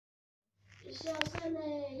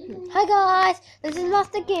Hi guys, this is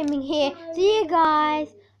Master Gaming here. See you guys.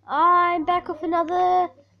 I'm back with another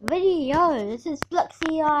video. This is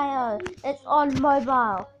Flexi.io. It's on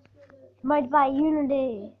mobile. Made by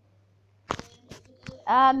Unity.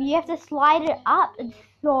 You have to slide it up. It's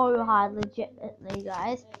so hard, legitimately,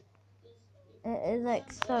 guys. It is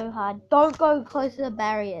like so hard. Don't go close to the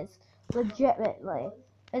barriers. Legitimately.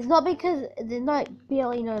 It's not because there's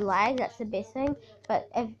barely no lag. That's the best thing.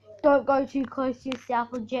 But don't go too close to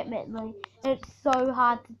yourself. Legitimately, it's so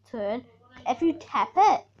hard to turn. If you tap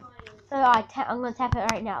it, so I'm gonna tap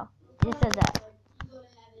it right now. It says that.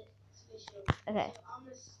 Okay.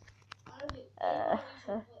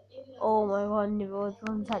 Oh my god, never was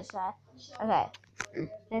gonna touch that. Okay.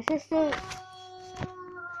 This is so.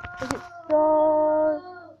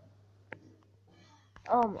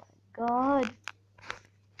 Oh my god.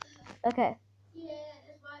 Okay.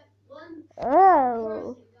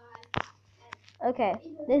 Oh. Okay.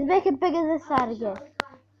 Let's make it bigger this side again.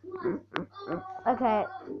 Okay.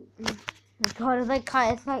 God, it's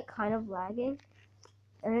like kind of lagging.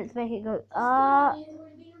 And let's make it go up.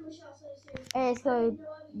 And let's go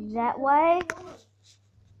that way.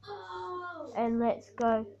 And let's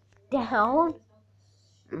go down.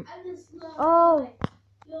 Oh.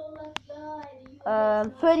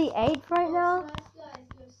 38 right now.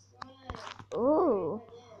 Ooh.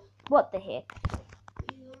 What the heck?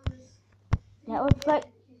 That was like,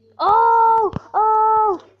 oh,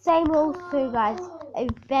 same rules too, guys.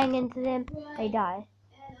 If you bang into them, they die.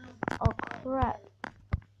 Oh crap,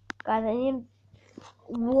 guys! I need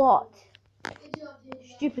what?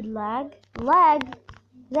 Stupid lag.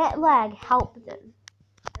 That lag helped them.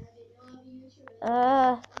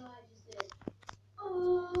 Oh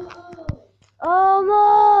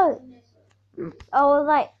no! Oh,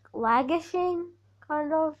 like laggishing,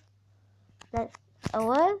 kind of. That's a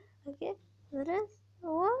word, I guess. It is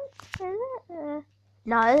a word, is it?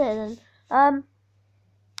 No, it isn't.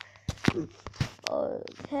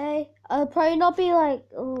 Okay. I'll probably not be like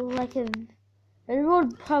a. It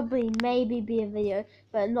would probably maybe be a video,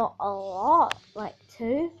 but not a lot, like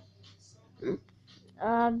 2.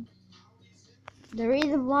 The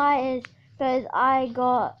reason why is because I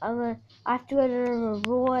have to go to the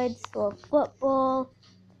rewards for football.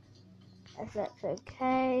 If that's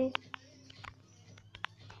okay.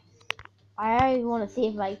 I already want to see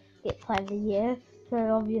if I get Player of the Year. So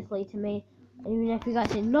obviously to me, even if you guys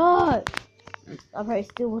say no, I probably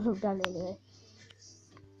still would have done it anyway.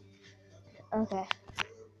 Okay.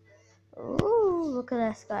 Ooh, look at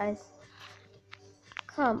this, guys.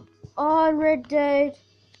 Come on, red dude.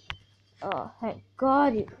 Oh, thank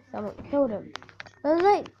God someone killed him.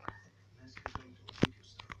 Like,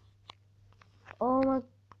 oh my,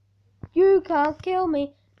 you can't kill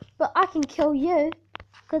me, but I can kill you,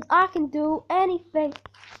 because I can do anything.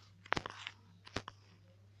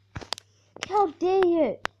 How dare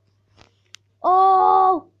you?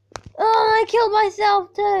 Oh, I killed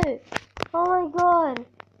myself too. Oh my God.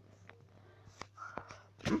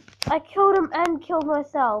 I killed him and killed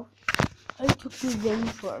myself. I took revenge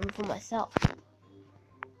for myself.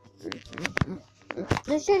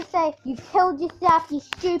 They should say, you killed yourself, you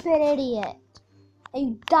stupid idiot. Are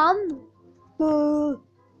you dumb? Boo.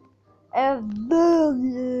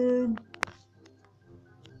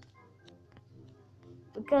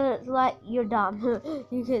 Because it's like, you're dumb.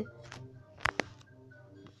 You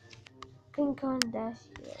can come dash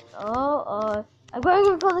here. Oh. I'm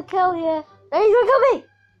going for the kill here. There you go, me.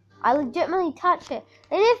 I legitimately touched it.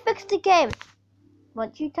 They didn't fix the game.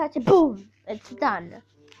 Once you touch it, boom, it's done.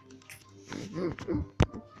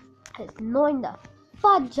 It's annoying the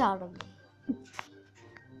fudge out of me.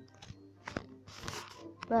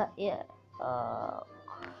 But yeah,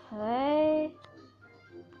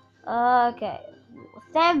 okay.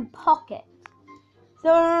 Sam Pocket.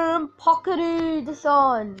 Sam Pockety the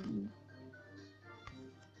sun.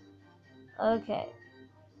 Okay.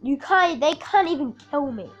 They can't even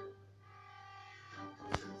kill me.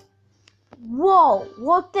 Whoa,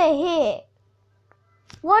 what the heck?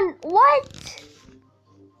 What?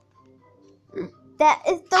 That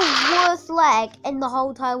is the worst lag in the whole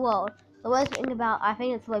entire world. The worst thing about, I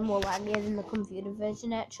think it's way more laggier than the computer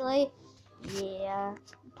version, actually. Yeah.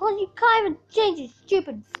 Plus, you can't even change your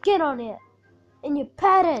stupid skin on it. And your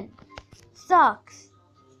pattern sucks.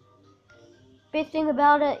 Best thing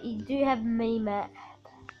about it, you do have a mini-map.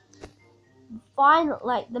 Finally,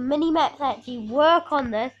 like, the mini-maps actually work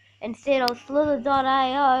on this instead of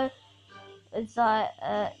Slither.io. It's like,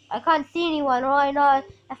 I can't see anyone, all I know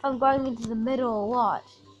if I'm going into the middle or what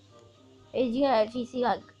is you can actually see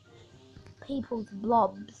like people's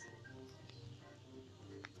blobs.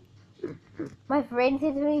 My friend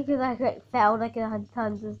said to me because I like failed like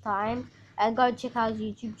tons of times. And go check out his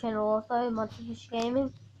YouTube channel also, Monster Fish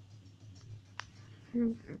Gaming.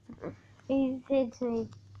 He said to me,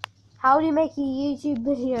 how do you make your YouTube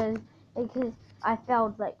videos? Because I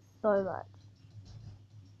failed like so much.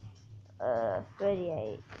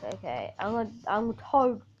 38. Okay, I'm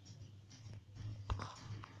told.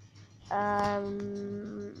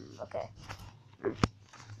 Okay.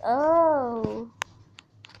 Oh.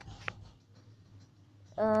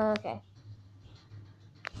 Okay.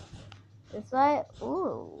 This way.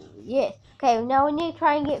 Ooh, yes. Okay, now we need to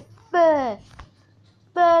try and get first.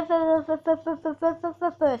 First,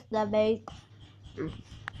 that means.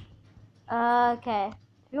 Okay.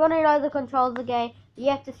 If you want to know the controls of the game,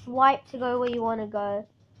 you have to swipe to go where you want to go.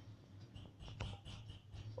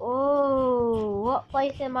 Oh, what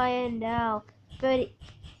place am I in now? 30.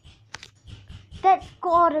 That's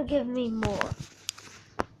gotta give me more.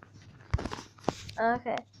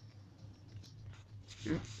 Okay.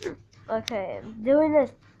 Okay, I'm doing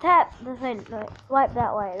this. Tap the thing. No, swipe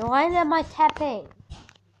that way. Why am I tapping?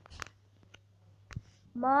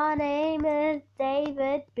 My name is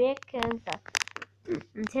David Bickens.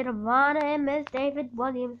 Instead of my name is David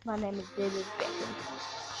Williams, my name is David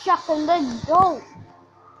Bickens. Shutting the door.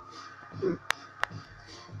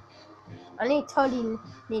 I totally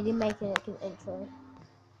need to make it like an intro.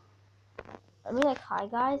 I mean, like, hi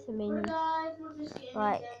guys. I mean,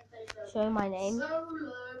 like, showing my name.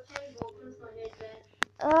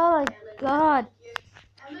 Oh my god.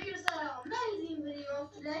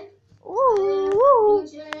 Ooh.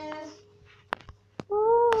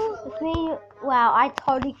 Ooh. It's me. Wow, I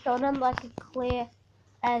totally killed him like a clear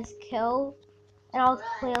as kill. And I was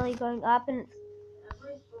clearly going up, and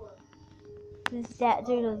that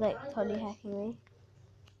dude was like totally hacking me.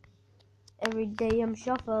 Every day I'm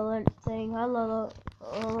shuffling, saying hello,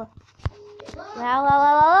 hello,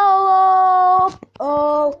 hello,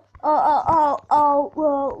 oh,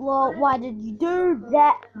 why did you do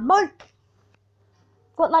that, Mike?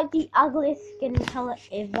 Got like the ugliest skin color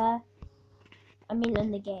ever. I mean, in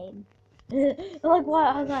the game. Like what?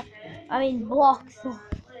 I was like, I mean, blocks.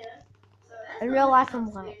 In real life, I'm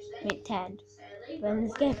white, like tan. But in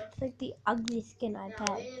this game, it's like the ugliest skin I've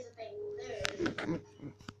had.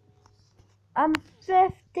 I'm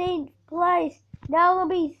 15th place. Now I'll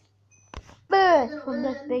be first from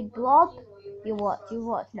this big blob. You watch.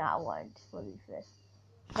 Now I won't be first.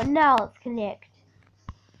 But now let's connect.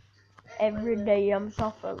 Every day I'm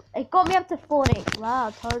suffering. It got me up to 14.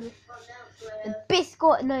 Wow, totally. The best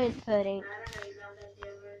score, no, 13.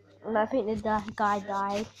 And I think the guy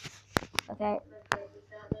died. Okay.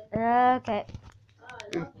 Okay.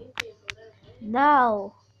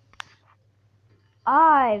 Now,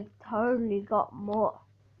 I've totally got more.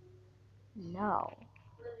 No.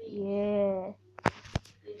 Yeah.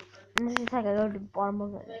 And this is like I go to the bottom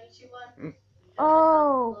of it.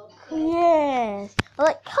 Oh, yes.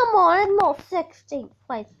 Like, come on, I'm not 16th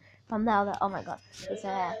place. I'm now that. Oh my god. It's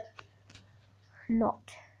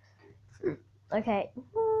not. Okay.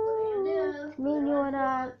 It's me and you and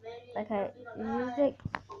I. Okay. Music.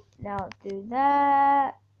 Now do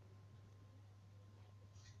that.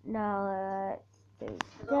 Now let's do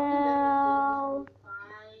down.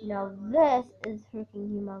 Now this is freaking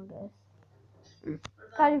humongous.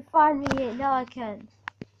 Can't you find me yet? Now I can.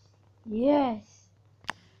 Yes.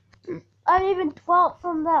 I'm even 12th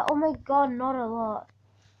from that. Oh my god, not a lot.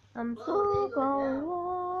 I'm so going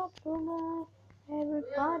up tonight.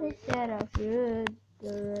 Everybody said I should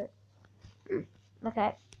do it.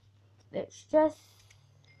 Okay. Let's just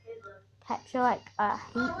capture like a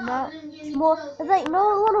heap much more. There's like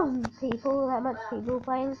not a lot of people, that much people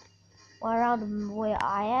playing around where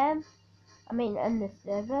I am. I mean, in the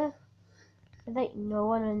server. There's like no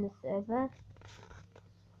one in the server.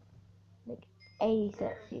 Like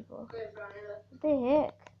 86 people. What the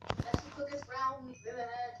heck?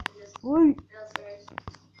 Wait.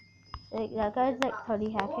 Like, that guy's like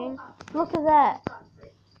totally hacking. Look at that.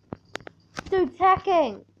 Dude's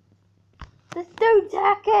hacking. This dude's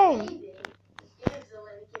hacking.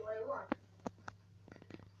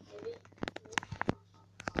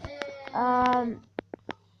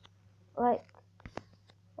 Like,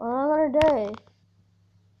 what am I gonna do?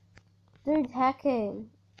 Dude's hacking.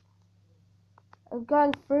 I'm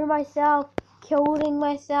going through myself, killing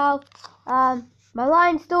myself. My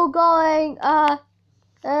line's still going.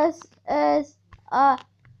 This is a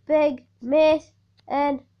big mess,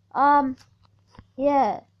 and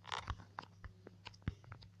yeah.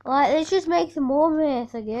 Like, let's just make some more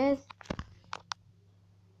mess, I guess.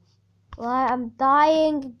 Like, I'm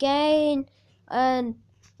dying again, and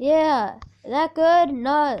yeah. Is that good?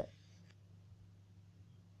 No.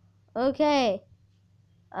 Okay.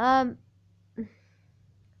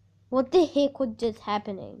 What the heck was just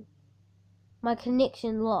happening? My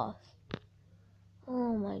connection lost.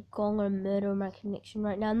 Oh my god, I'm gonna murder my connection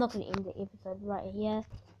right now. I'm not gonna end the episode right here.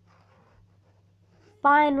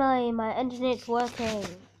 Finally, my internet's working.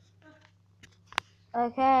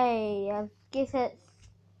 Okay, I guess it's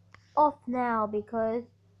off now because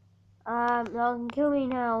y'all can kill me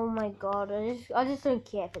now. Oh my god, I just don't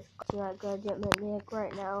care if it's like gonna get my neck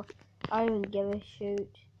right now. I don't even give a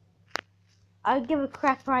shoot. I would give a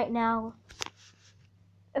crap right now.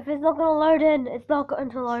 If it's not gonna load in, it's not going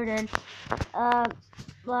to load in.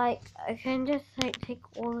 Like I can just like take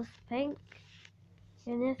all this pink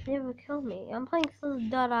and this never kill me. I'm playing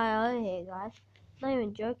Slither.io here, guys. Not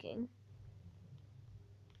even joking.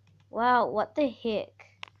 Wow, what the heck?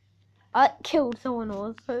 I killed someone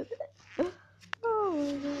also. Oh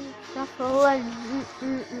my god. That's all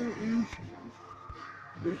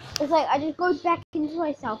It's like I just go back into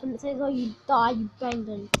myself and it says, oh, you died, you banged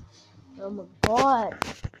in. Oh my god.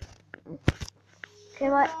 Okay,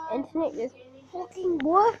 my internet just fucking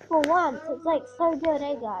worked for once. It's like so good,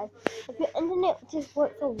 eh, guys? If your internet just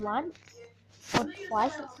works for once or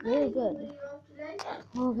twice, it's really good.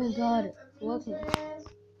 Oh my god, it's working.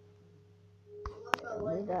 Oh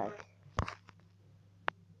my god.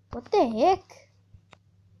 What the heck?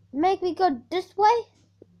 Make me go this way?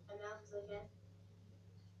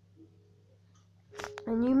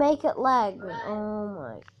 And you make it lag. Oh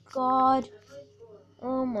my god.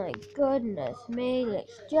 Oh my goodness me.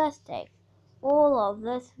 Let's just take all of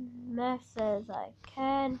this mess as I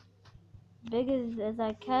can. Big as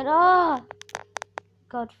I can. Ah!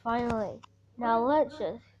 God, finally. Now let's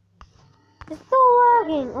just... It's still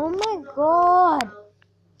lagging. Oh my god.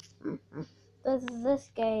 Does this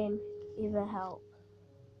game even help?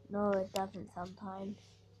 No, it doesn't sometimes.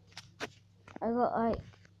 I got like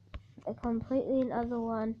a completely another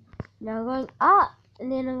one. Now I'm going up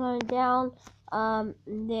and then I'm going down. And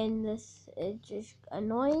then this is just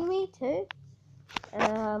annoying me too.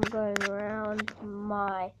 And I'm going around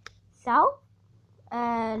myself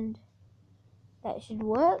and that should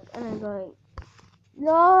work. And I'm going,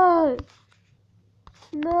 no,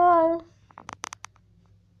 no,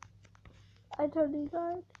 I totally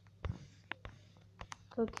died.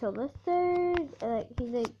 Go kill this dude. Like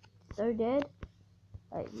he's like so dead.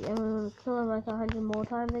 Like I'm gonna kill him like 100 more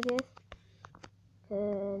times, I guess.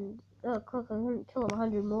 And oh, cook, I'm gonna kill him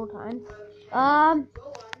 100 more times.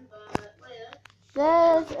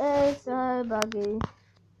 This is so buggy.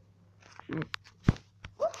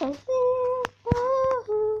 What is this?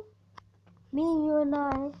 Me, you, and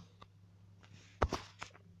I.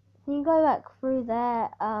 Can you go back through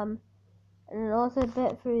that? And also a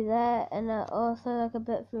bit through there, and also like a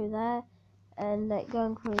bit through there, and like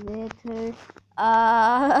going through there too.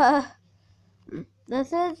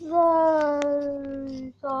 This is so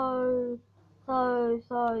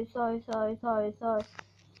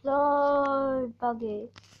buggy.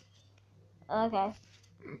 Okay.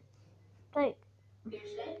 Like,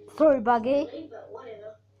 so buggy.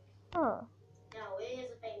 Oh.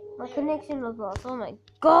 My connection was lost. Oh my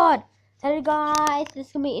god. So guys, this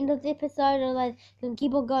is gonna be the end of the episode. Otherwise, gonna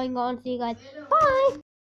keep on going on. See you guys. Bye.